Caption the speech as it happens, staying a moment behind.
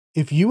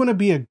If you want to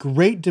be a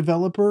great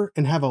developer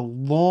and have a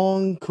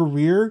long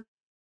career,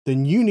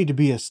 then you need to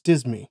be a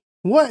STSME.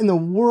 What in the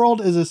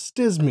world is a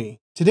STSME?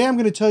 Today I'm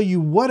going to tell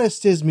you what a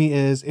STSME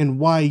is and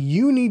why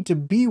you need to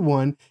be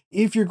one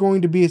if you're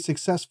going to be a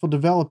successful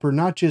developer,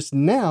 not just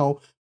now,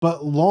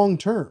 but long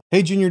term.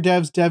 Hey Junior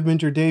Devs, Dev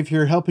Mentor Dave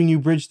here, helping you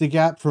bridge the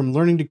gap from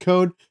learning to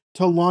code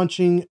to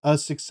launching a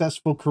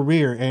successful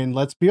career. And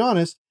let's be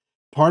honest,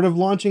 part of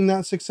launching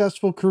that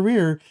successful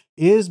career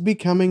is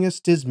becoming a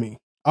STSME.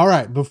 All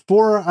right,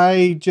 before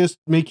I just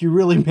make you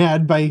really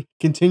mad by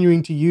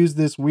continuing to use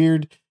this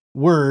weird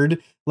word,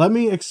 let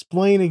me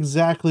explain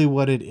exactly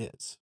what it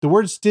is. The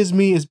word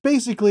STSME is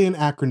basically an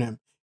acronym,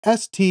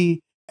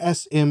 STSME.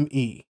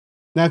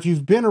 Now, if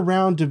you've been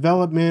around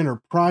development or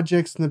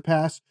projects in the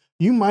past,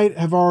 you might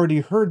have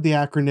already heard the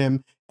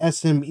acronym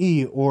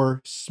SME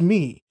or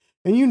SME,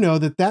 and you know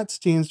that that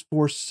stands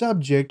for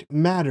Subject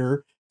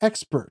Matter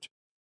Expert.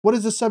 What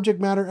is a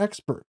subject matter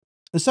expert?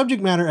 A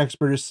subject matter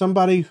expert is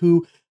somebody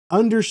who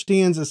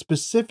understands a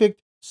specific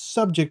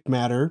subject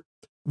matter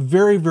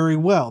very, very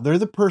well. They're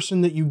the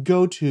person that you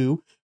go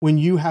to when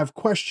you have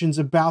questions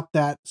about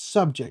that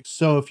subject.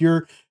 So if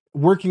you're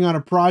working on a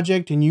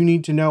project and you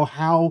need to know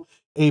how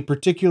a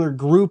particular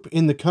group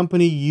in the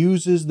company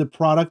uses the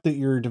product that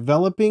you're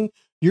developing,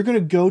 you're going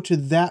to go to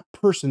that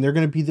person. They're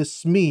going to be the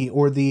SME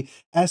or the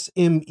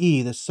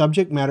SME, the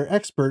subject matter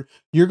expert.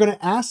 You're going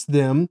to ask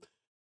them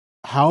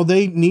how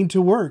they need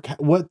to work,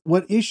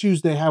 what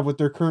issues they have with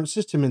their current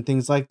system and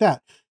things like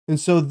that. And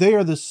so they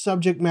are the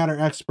subject matter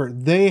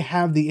expert. They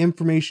have the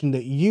information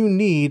that you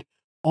need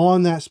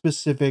on that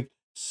specific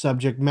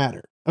subject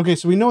matter. Okay,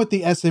 so we know what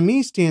the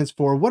SME stands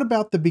for. What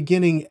about the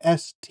beginning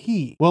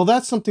ST? Well,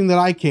 that's something that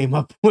I came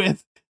up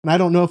with, and I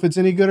don't know if it's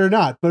any good or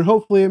not, but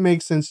hopefully it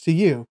makes sense to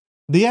you.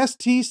 The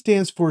ST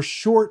stands for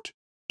short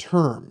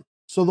term.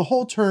 So the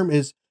whole term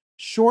is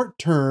short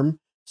term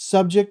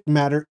subject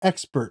matter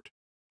expert,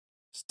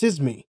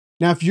 STSME.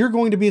 Now, if you're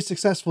going to be a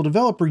successful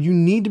developer, you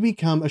need to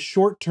become a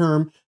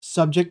short-term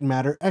subject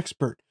matter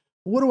expert.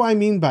 What do I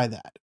mean by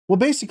that? Well,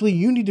 basically,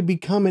 you need to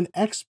become an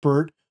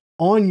expert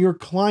on your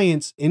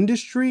client's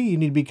industry. You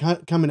need to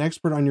become an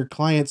expert on your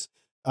client's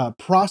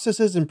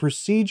processes and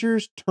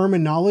procedures,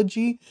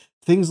 terminology,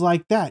 things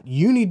like that.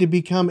 You need to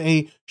become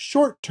a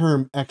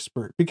short-term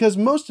expert because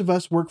most of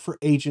us work for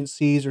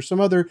agencies or some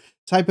other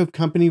type of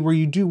company where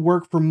you do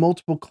work for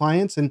multiple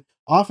clients and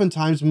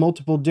oftentimes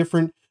multiple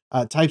different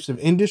types of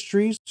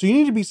industries. So you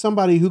need to be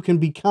somebody who can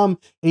become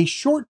a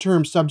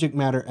short-term subject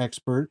matter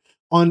expert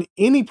on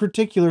any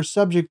particular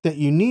subject that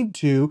you need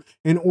to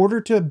in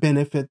order to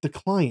benefit the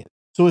client.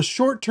 So a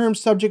short-term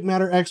subject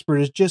matter expert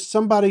is just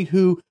somebody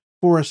who,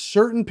 for a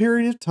certain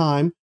period of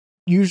time,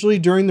 usually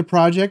during the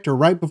project or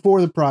right before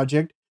the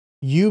project,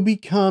 you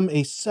become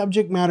a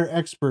subject matter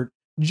expert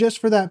just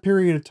for that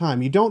period of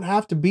time. You don't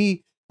have to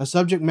be a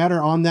subject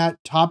matter on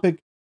that topic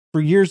for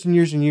years and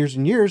years and years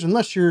and years,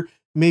 unless you're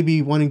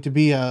maybe wanting to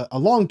be a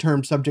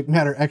long-term subject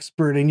matter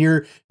expert and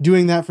you're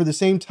doing that for the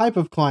same type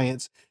of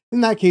clients.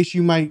 In that case,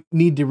 you might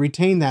need to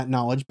retain that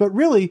knowledge. But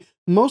really,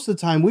 most of the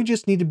time, we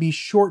just need to be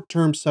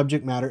short-term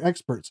subject matter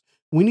experts.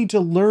 We need to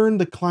learn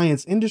the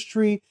client's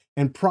industry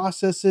and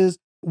processes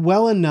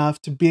well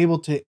enough to be able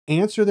to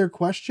answer their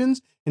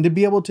questions and to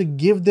be able to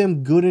give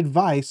them good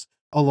advice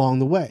along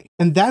the way.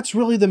 And that's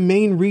really the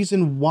main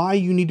reason why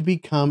you need to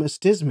become a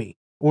STSME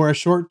or a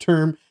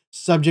short-term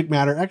subject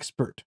matter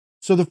expert.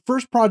 So the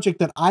first project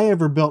that I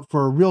ever built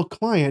for a real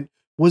client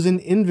was an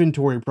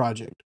inventory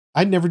project.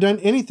 I'd never done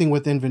anything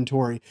with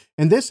inventory,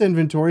 and this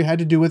inventory had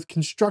to do with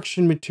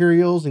construction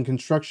materials and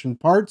construction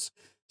parts,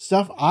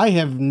 stuff I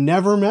have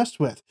never messed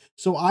with.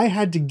 So I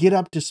had to get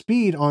up to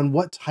speed on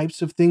what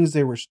types of things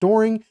they were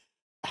storing,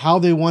 how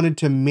they wanted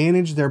to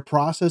manage their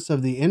process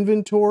of the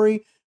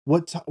inventory,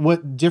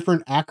 what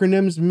different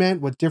acronyms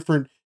meant, what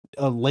different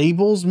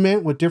labels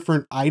meant, what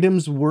different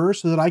items were,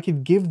 so that I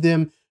could give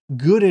them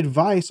good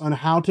advice on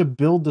how to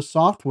build the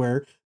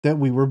software that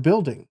we were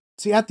building.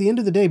 See, at the end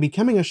of the day,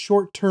 becoming a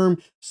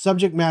short-term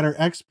subject matter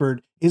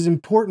expert is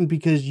important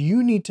because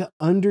you need to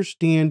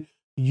understand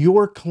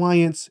your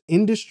client's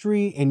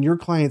industry and your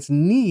client's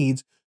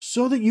needs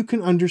so that you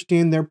can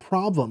understand their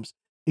problems.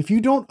 If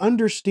you don't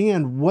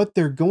understand what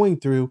they're going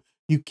through,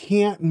 you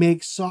can't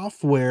make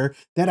software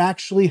that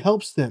actually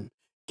helps them.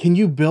 Can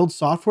you build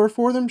software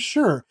for them?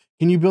 Sure.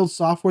 Can you build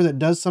software that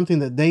does something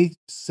that they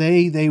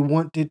say they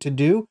want it to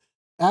do?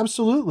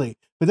 Absolutely.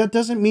 But that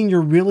doesn't mean you're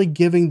really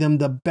giving them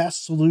the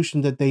best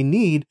solution that they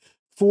need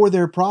for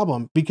their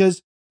problem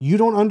because you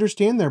don't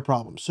understand their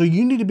problem. So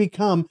you need to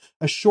become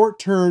a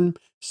short-term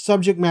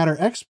subject matter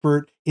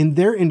expert in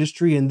their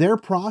industry and their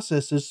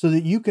processes so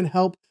that you can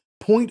help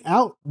point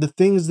out the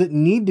things that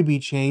need to be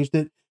changed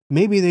that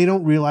maybe they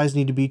don't realize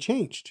need to be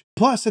changed.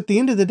 Plus, at the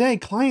end of the day,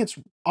 clients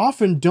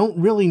often don't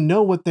really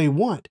know what they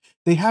want.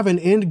 They have an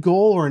end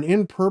goal or an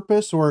end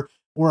purpose or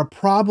a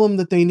problem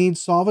that they need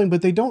solving,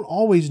 but they don't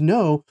always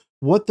know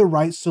what the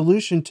right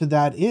solution to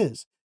that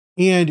is.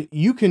 And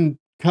you can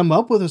come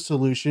up with a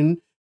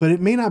solution, but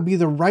it may not be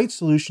the right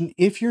solution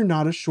if you're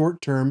not a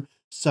short-term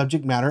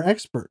subject matter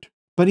expert.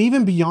 But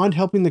even beyond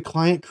helping the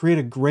client create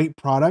a great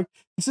product,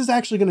 this is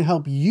actually going to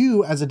help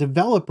you as a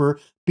developer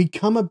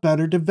become a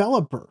better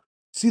developer.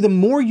 See, the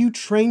more you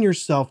train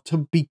yourself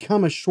to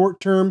become a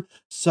short-term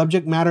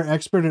subject matter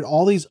expert at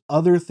all these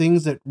other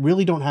things that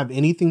really don't have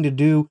anything to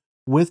do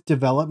with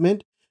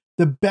development,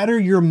 the better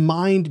your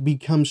mind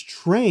becomes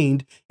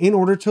trained in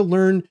order to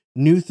learn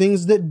new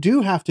things that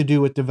do have to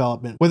do with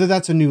development. Whether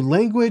that's a new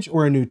language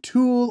or a new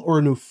tool or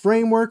a new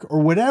framework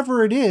or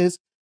whatever it is,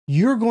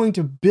 you're going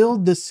to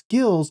build the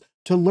skills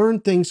to learn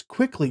things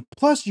quickly.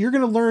 Plus, you're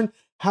going to learn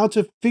how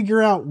to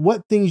figure out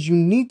what things you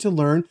need to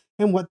learn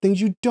and what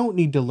things you don't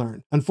need to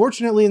learn.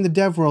 Unfortunately, in the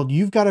dev world,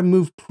 you've got to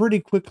move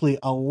pretty quickly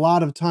a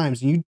lot of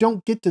times. You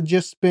don't get to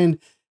just spend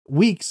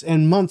weeks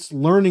and months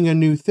learning a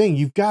new thing.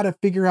 You've got to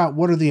figure out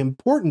what are the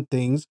important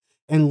things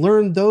and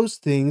learn those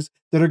things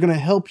that are going to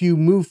help you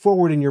move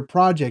forward in your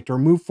project or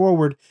move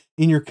forward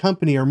in your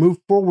company or move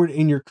forward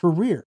in your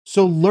career.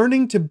 So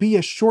learning to be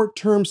a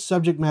short-term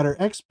subject matter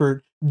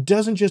expert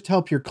doesn't just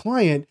help your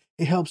client,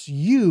 it helps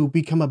you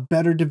become a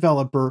better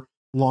developer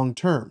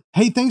long-term.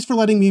 Hey, thanks for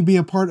letting me be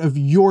a part of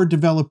your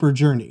developer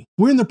journey.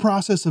 We're in the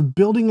process of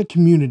building a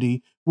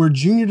community where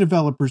junior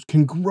developers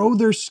can grow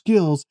their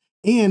skills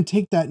and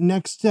take that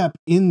next step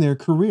in their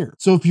career.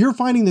 So if you're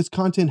finding this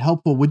content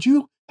helpful, would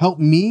you help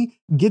me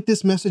get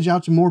this message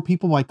out to more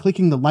people by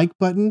clicking the like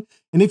button?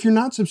 And if you're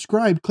not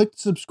subscribed, click the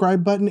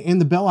subscribe button and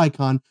the bell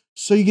icon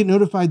so you get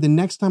notified the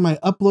next time I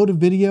upload a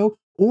video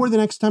or the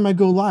next time I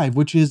go live,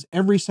 which is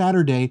every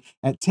Saturday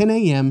at 10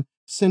 a.m.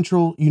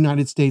 Central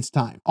United States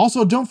time.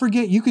 Also, don't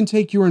forget you can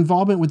take your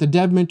involvement with the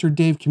Dev Mentor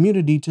Dave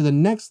community to the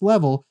next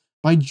level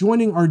by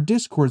joining our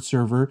Discord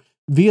server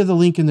via the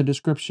link in the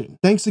description.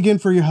 Thanks again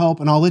for your help,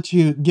 and I'll let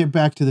you get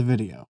back to the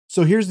video.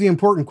 So here's the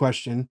important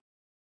question.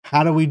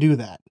 How do we do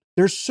that?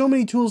 There's so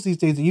many tools these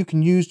days that you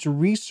can use to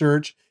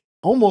research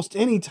almost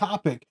any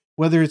topic,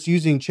 whether it's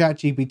using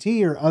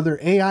ChatGPT or other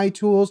AI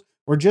tools,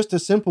 or just a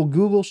simple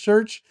Google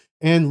search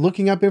and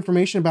looking up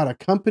information about a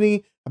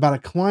company, about a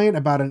client,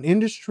 about an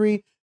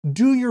industry.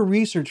 Do your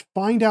research,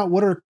 find out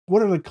what are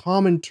the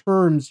common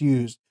terms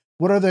used,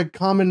 what are the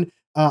common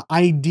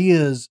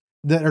ideas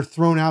that are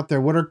thrown out there,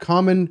 what are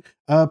common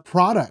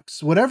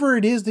products, whatever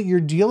it is that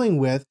you're dealing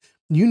with,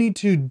 you need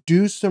to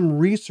do some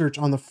research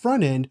on the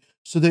front end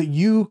so that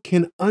you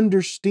can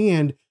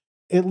understand,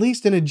 at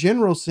least in a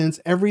general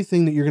sense,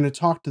 everything that you're going to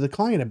talk to the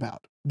client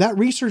about. That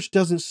research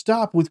doesn't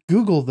stop with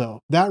Google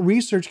though. That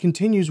research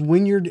continues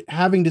when you're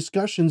having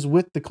discussions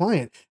with the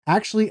client,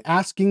 actually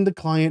asking the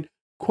client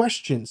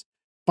questions,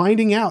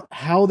 finding out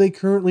how they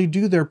currently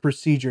do their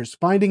procedures,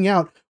 finding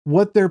out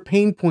what their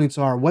pain points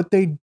are, what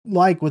they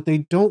like, what they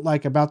don't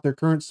like about their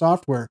current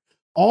software.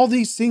 All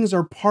these things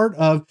are part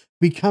of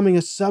becoming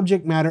a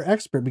subject matter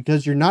expert,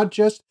 because you're not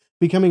just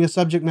becoming a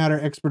subject matter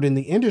expert in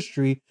the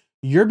industry,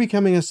 you're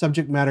becoming a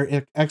subject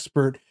matter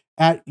expert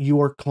at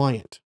your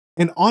client.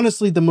 And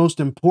honestly, the most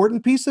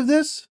important piece of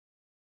this,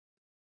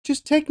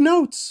 just take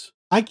notes.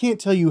 I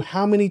can't tell you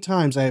how many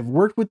times I have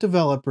worked with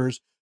developers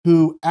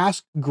who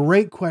ask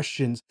great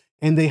questions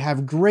and they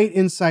have great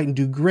insight and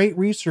do great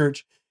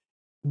research,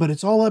 but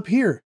it's all up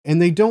here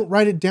and they don't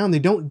write it down. They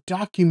don't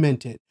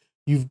document it.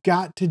 You've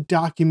got to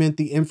document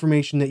the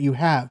information that you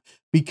have,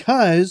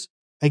 because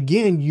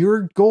again,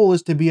 your goal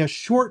is to be a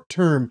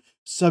short-term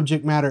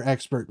subject matter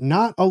expert,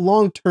 not a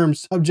long-term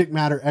subject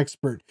matter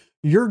expert.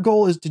 Your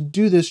goal is to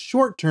do this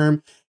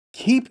short-term,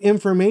 keep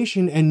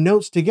information and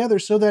notes together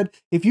so that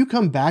if you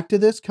come back to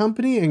this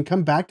company and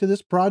come back to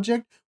this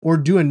project or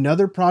do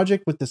another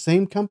project with the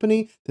same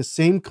company, the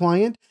same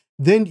client,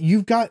 then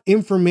you've got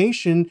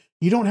information.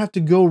 You don't have to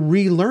go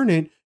relearn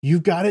it.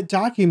 You've got it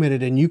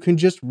documented and you can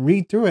just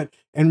read through it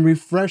and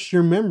refresh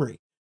your memory.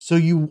 So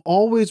you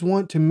always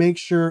want to make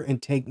sure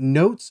and take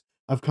notes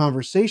of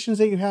conversations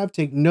that you have,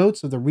 take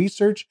notes of the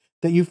research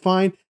that you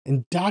find,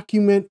 and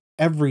document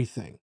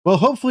everything. Well,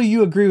 hopefully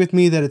you agree with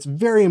me that it's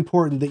very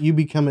important that you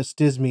become a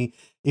STSME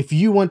if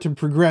you want to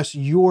progress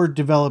your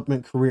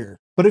development career.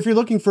 But if you're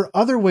looking for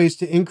other ways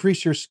to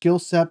increase your skill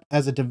set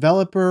as a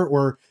developer,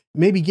 or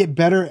maybe get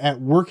better at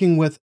working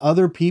with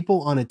other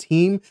people on a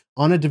team,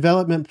 on a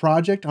development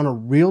project, on a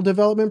real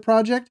development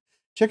project,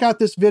 check out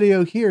this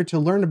video here to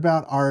learn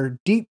about our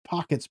Deep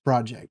Pockets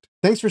project.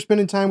 Thanks for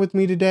spending time with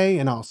me today,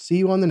 and I'll see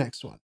you on the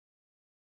next one.